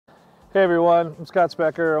Hey everyone, I'm Scott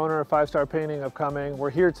Specker, owner of 5 Star Painting of Cumming. We're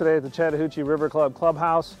here today at the Chattahoochee River Club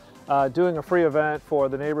Clubhouse doing a free event for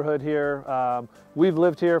the neighborhood here. We've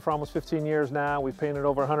lived here for almost 15 years now. We've painted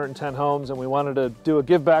over 110 homes and we wanted to do a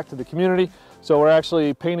give back to the community. So we're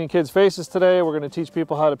actually painting kids' faces today. We're going to teach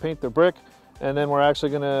people how to paint their brick, and then we're actually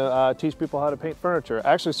going to teach people how to paint furniture.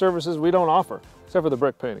 Actually, services we don't offer except for the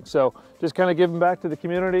brick painting. So just kind of giving back to the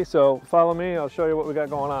community. So follow me, I'll show you what we got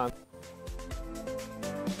going on.